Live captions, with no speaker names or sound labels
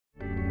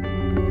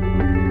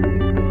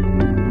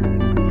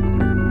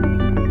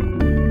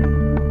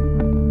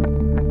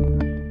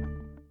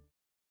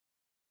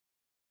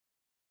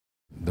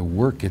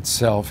work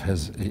itself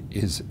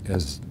is,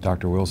 as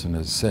Dr. Wilson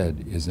has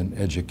said, is an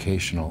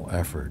educational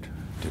effort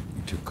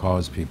to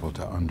cause people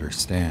to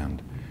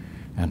understand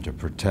and to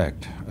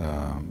protect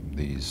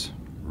these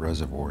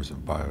reservoirs of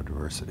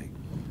biodiversity.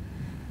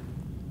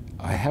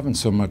 I haven't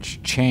so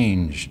much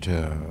changed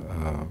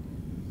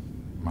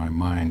my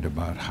mind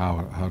about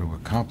how to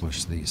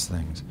accomplish these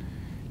things.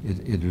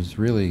 It is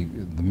really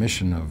the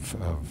mission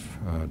of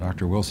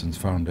Dr. Wilson's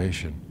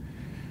foundation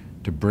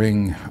to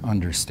bring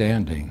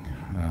understanding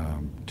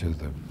to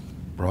the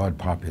broad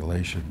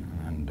population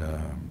and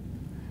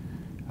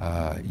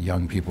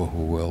young people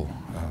who will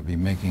be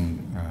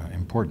making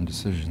important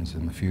decisions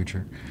in the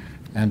future,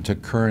 and to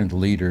current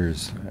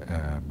leaders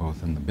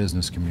both in the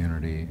business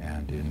community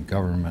and in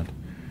government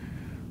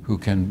who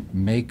can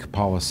make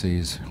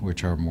policies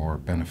which are more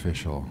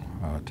beneficial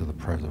to the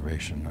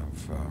preservation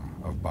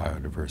of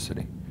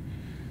biodiversity.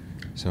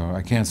 So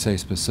I can't say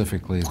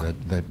specifically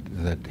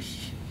that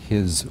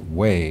his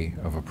way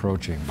of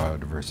approaching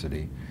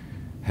biodiversity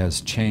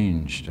has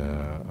changed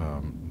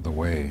the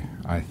way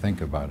I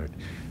think about it,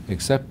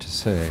 except to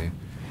say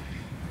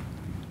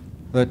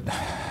that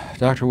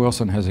Dr.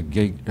 Wilson has a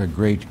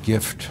great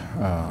gift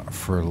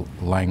for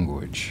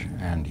language,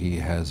 and he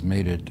has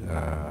made it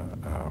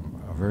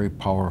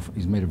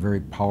he's made a very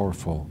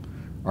powerful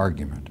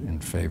argument in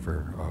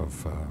favor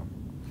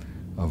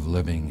of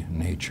living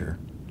nature.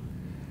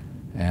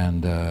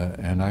 And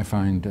I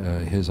find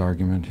his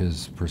argument,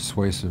 his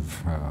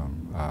persuasive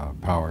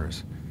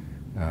powers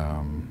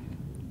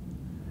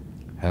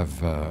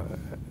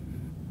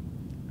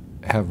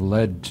have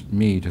led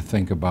me to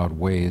think about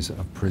ways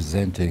of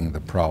presenting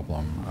the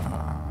problem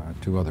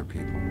to other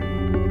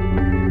people.